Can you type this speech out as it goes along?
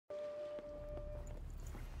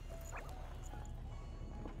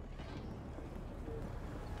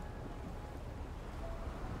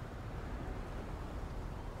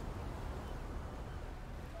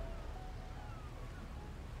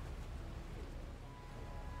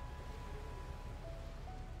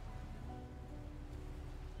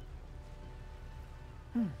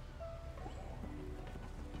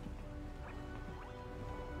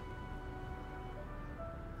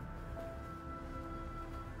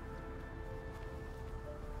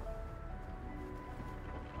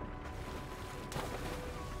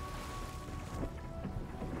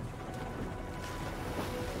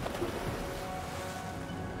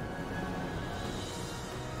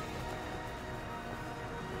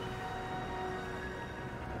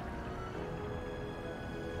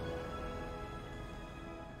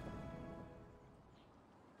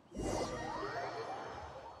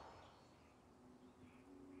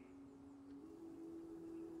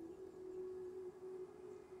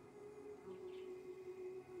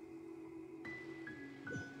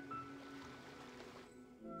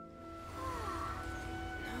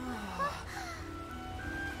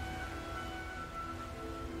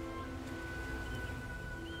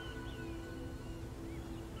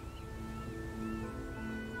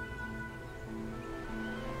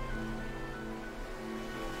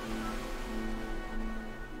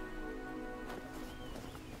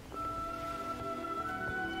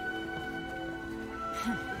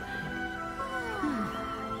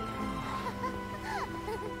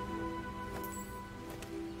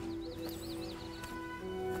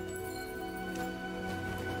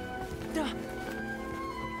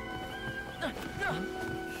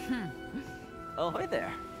Ahoy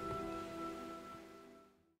there.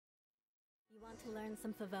 You want to learn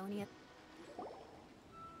some Favonian?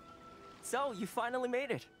 So, you finally made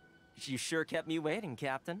it. You sure kept me waiting,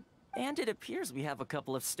 Captain. And it appears we have a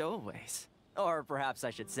couple of stowaways. Or perhaps I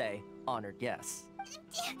should say, honored guests.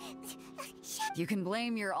 You can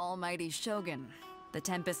blame your almighty Shogun. The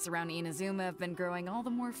tempests around Inazuma have been growing all the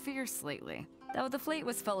more fierce lately. Though the fleet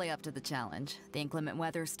was fully up to the challenge, the inclement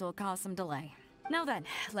weather still caused some delay. Now then,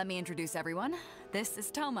 let me introduce everyone. This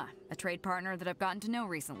is Toma, a trade partner that I've gotten to know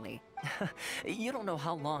recently. You don't know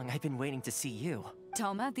how long I've been waiting to see you.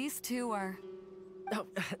 Toma, these two are... Oh,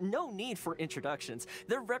 no need for introductions.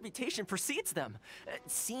 Their reputation precedes them. It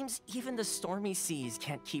seems even the stormy seas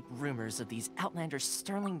can't keep rumors of these outlanders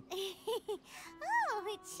sterling... Oh,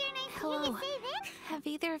 it's sure nice Hello. to hear you say that. Have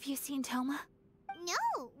either of you seen Toma?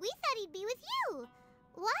 No, we thought he'd be with you.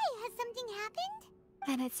 Why? Has something happened?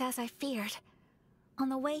 Then it's as I feared. On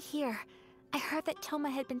the way here, I heard that Toma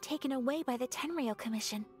had been taken away by the Tenryou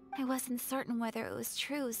Commission. I wasn't certain whether it was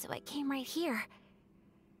true, so I came right here.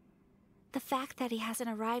 The fact that he hasn't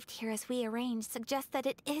arrived here as we arranged suggests that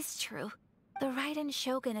it is true. The Raiden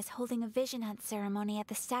Shogun is holding a vision hunt ceremony at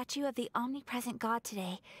the statue of the omnipresent god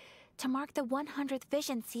today, to mark the 100th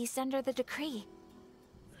vision seized under the decree.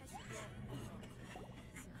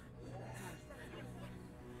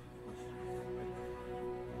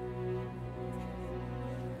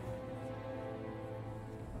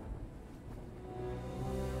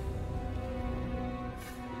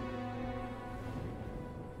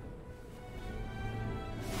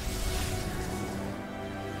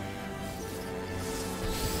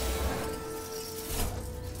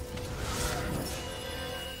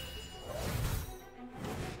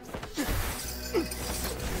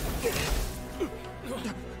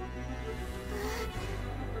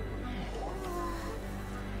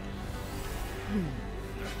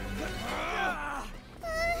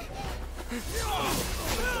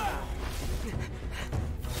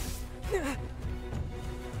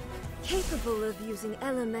 Capable of using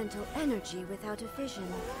elemental energy without a vision.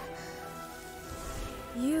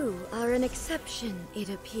 You are an exception, it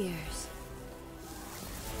appears.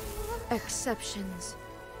 Exceptions.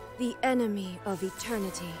 The enemy of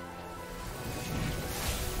eternity.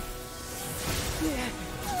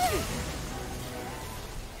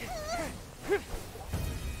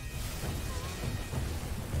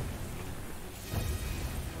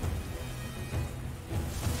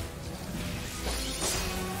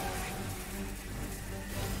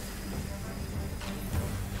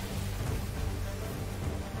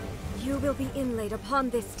 You will be inlaid upon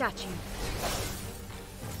this statue.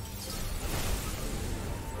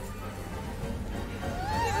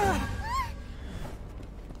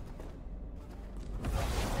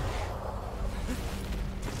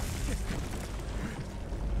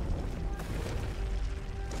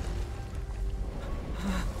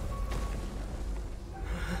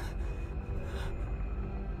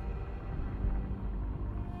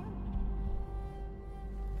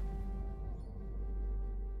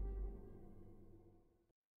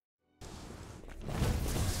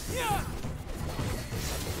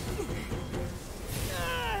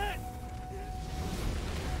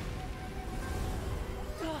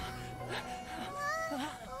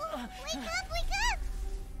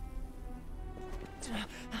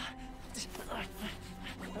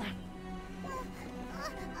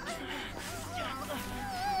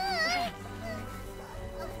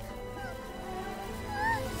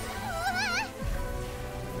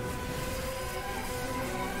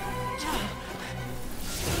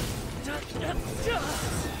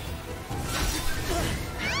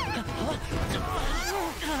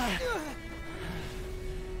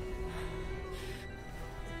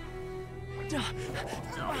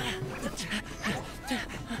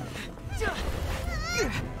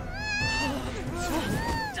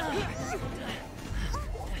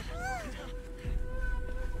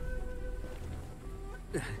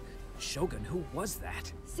 Shogun, who was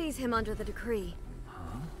that? Seize him under the decree.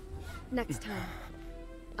 Huh? Next time,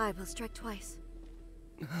 I will strike twice.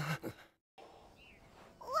 Why have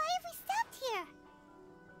we stopped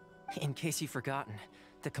here? In case you've forgotten,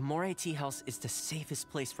 the Komore Tea House is the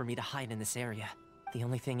safest place for me to hide in this area. The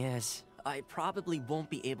only thing is, I probably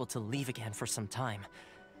won't be able to leave again for some time.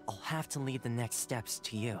 I'll have to leave the next steps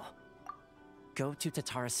to you. Go to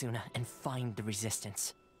Tatarasuna and find the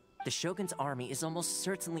Resistance. The Shogun's army is almost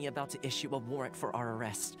certainly about to issue a warrant for our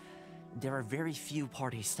arrest. There are very few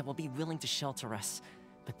parties that will be willing to shelter us,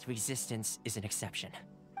 but the Resistance is an exception.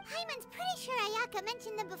 Paimon's pretty sure Ayaka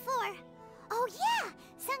mentioned them before. Oh yeah!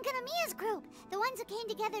 Sanganamiya's group! The ones who came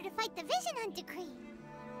together to fight the Vision Hunt Decree!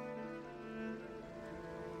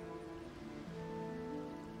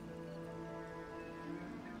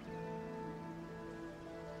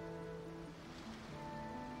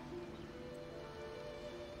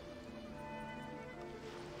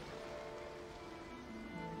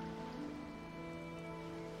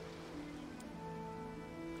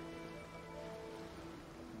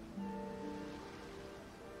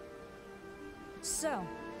 So,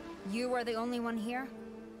 you are the only one here?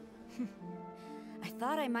 I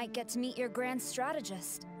thought I might get to meet your grand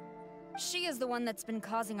strategist. She is the one that's been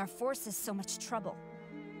causing our forces so much trouble.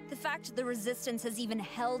 The fact the Resistance has even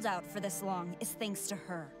held out for this long is thanks to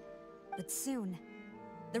her. But soon,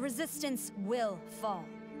 the Resistance will fall.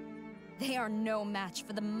 They are no match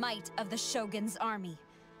for the might of the Shogun's army.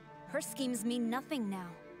 Her schemes mean nothing now.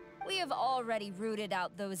 We have already rooted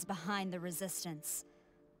out those behind the Resistance.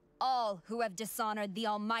 All who have dishonored the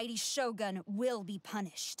almighty Shogun will be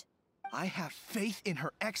punished. I have faith in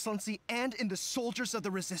Her Excellency and in the soldiers of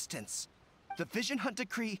the Resistance. The Vision Hunt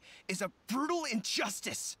Decree is a brutal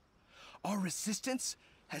injustice. Our resistance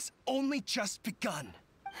has only just begun.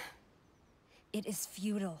 It is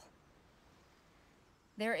futile.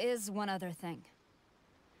 There is one other thing.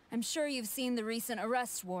 I'm sure you've seen the recent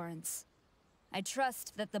arrest warrants. I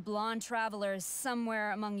trust that the blonde traveler is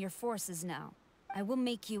somewhere among your forces now. I will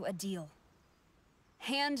make you a deal.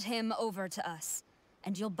 Hand him over to us,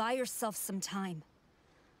 and you'll buy yourself some time.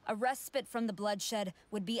 A respite from the bloodshed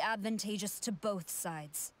would be advantageous to both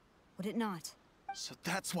sides, would it not? So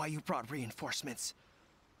that's why you brought reinforcements.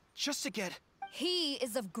 Just to get... He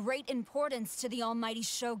is of great importance to the almighty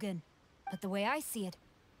Shogun. But the way I see it,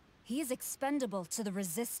 he is expendable to the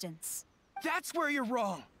Resistance. That's where you're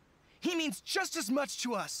wrong. He means just as much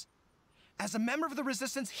to us. As a member of the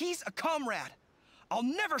Resistance, he's a comrade. I'll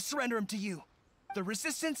never surrender him to you. The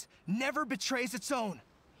Resistance never betrays its own.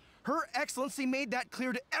 Her Excellency made that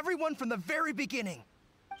clear to everyone from the very beginning.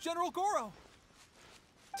 General Goro!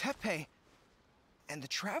 Teppei and the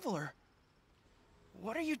Traveler?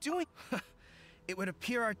 What are you doing? It would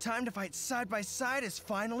appear our time to fight side by side has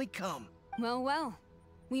finally come. Well, well.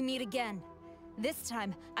 We meet again. This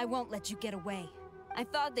time, I won't let you get away. I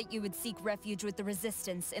thought that you would seek refuge with the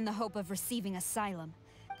Resistance in the hope of receiving asylum.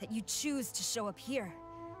 That you choose to show up here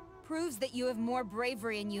proves that you have more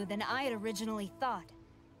bravery in you than I had originally thought.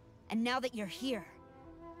 And now that you're here,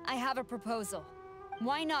 I have a proposal.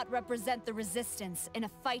 Why not represent the Resistance in a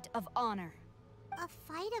fight of honor? A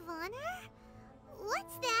fight of honor?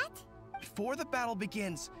 What's that? Before the battle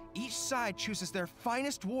begins, each side chooses their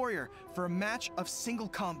finest warrior for a match of single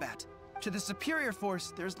combat. To the superior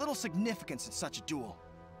force, there's little significance in such a duel.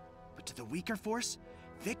 But to the weaker force,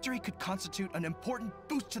 victory could constitute an important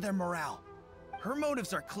boost to their morale. Her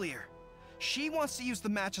motives are clear. She wants to use the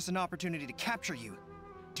match as an opportunity to capture you.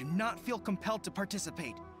 Do not feel compelled to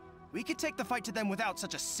participate. We could take the fight to them without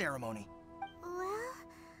such a ceremony. Well,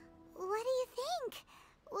 what do you think?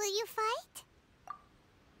 Will you fight?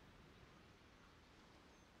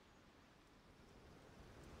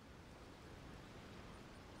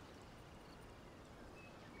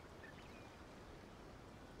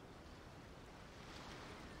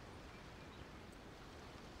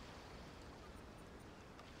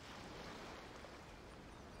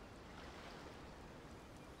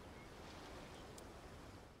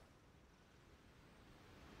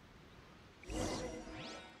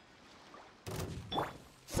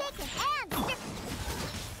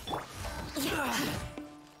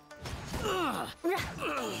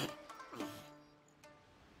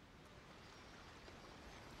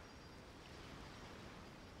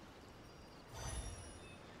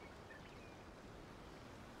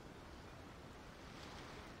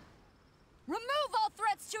 Remove all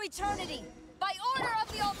threats to eternity! By order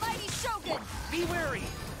of the almighty Shogun! Be wary!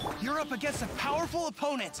 You're up against a powerful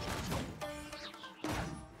opponent.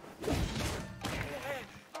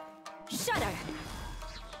 Shudder!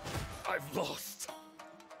 I've lost.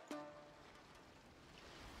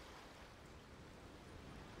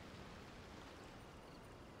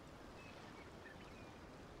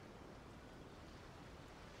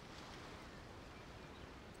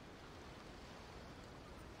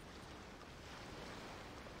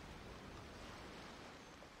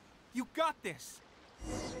 You got this!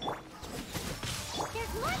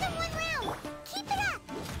 There's more than one round! Keep it up!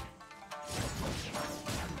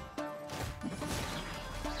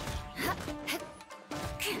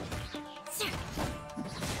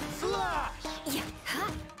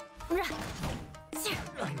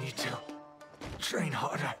 I need to train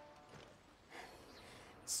harder.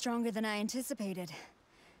 Stronger than I anticipated.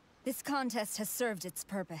 This contest has served its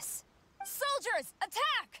purpose. Soldiers,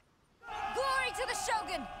 attack! Glory to the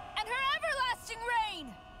Shogun and her everlasting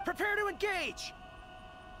reign! Prepare to engage!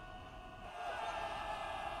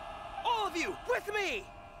 All of you, with me!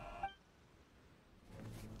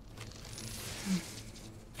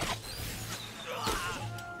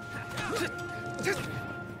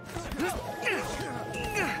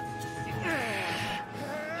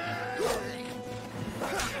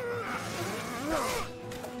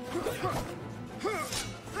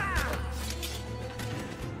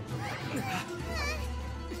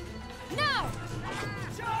 Now!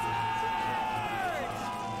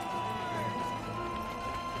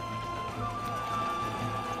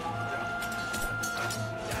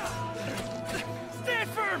 Stand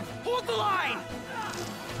firm! Hold the line!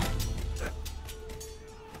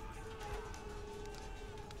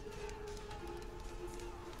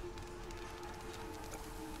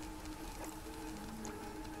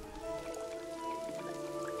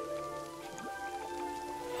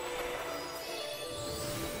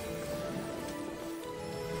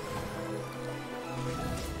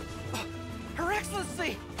 Her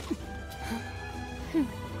Excellency!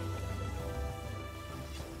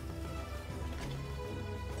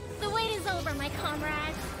 The wait is over, my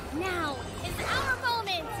comrades. Now is our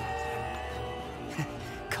moment!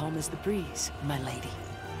 Calm as the breeze, my lady.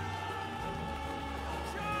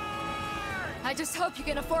 I just hope you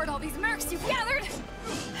can afford all these mercs you've gathered!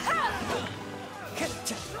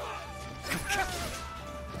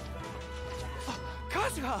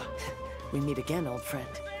 Kazuha! We meet again, old friend.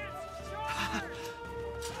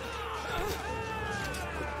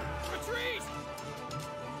 Retreat!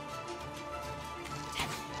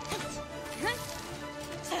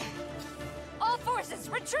 All forces,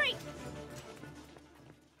 retreat!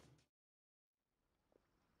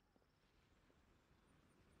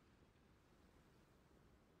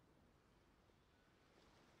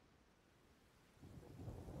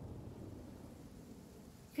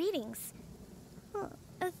 Greetings. Well,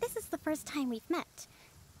 this is the first time we've met.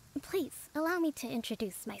 Please, allow me to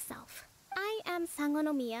introduce myself. I am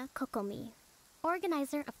Sangonomiya Kokomi,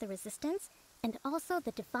 organizer of the Resistance and also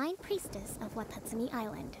the Divine Priestess of Watatsumi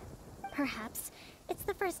Island. Perhaps it's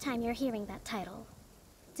the first time you're hearing that title.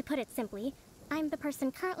 To put it simply, I'm the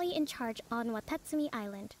person currently in charge on Watatsumi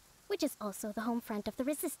Island, which is also the home front of the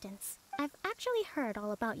Resistance. I've actually heard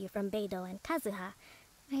all about you from Beidou and Kazuha.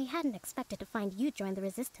 I hadn't expected to find you join the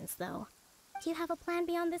Resistance, though. Do you have a plan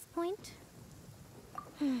beyond this point?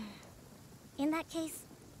 In that case,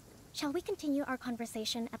 shall we continue our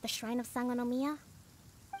conversation at the Shrine of Sangonomiya?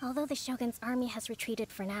 Although the Shogun's army has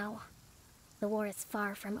retreated for now, the war is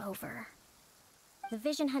far from over. The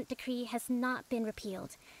Vision Hunt Decree has not been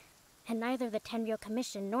repealed, and neither the Tenryou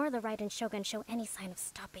Commission nor the Raiden Shogun show any sign of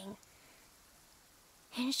stopping.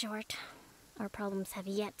 In short, our problems have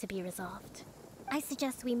yet to be resolved. I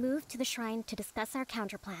suggest we move to the shrine to discuss our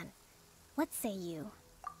counterplan. What say you?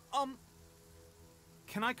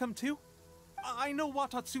 Can I come too? I know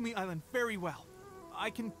Watatsumi Island very well. I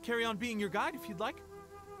can carry on being your guide if you'd like.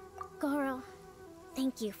 Goro,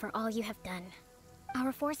 thank you for all you have done.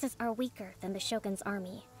 Our forces are weaker than the Shogun's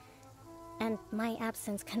army, and my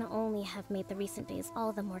absence can only have made the recent days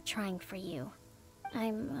all the more trying for you.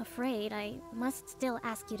 I'm afraid I must still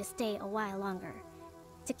ask you to stay a while longer,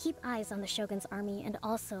 to keep eyes on the Shogun's army and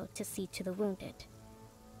also to see to the wounded.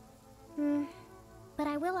 But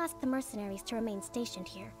I will ask the mercenaries to remain stationed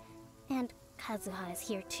here, and Kazuha is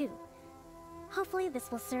here too. Hopefully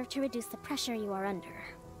this will serve to reduce the pressure you are under.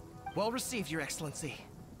 Well received, Your Excellency.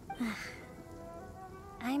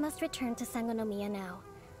 I must return to Sangonomiya now.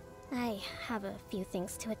 I have a few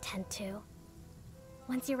things to attend to.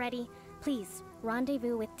 Once you're ready, please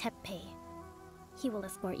rendezvous with Teppei. He will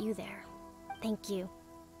escort you there. Thank you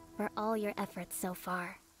for all your efforts so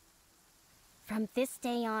far. From this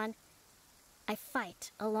day on, I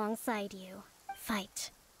fight alongside you.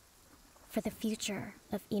 Fight for the future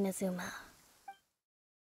of Inazuma.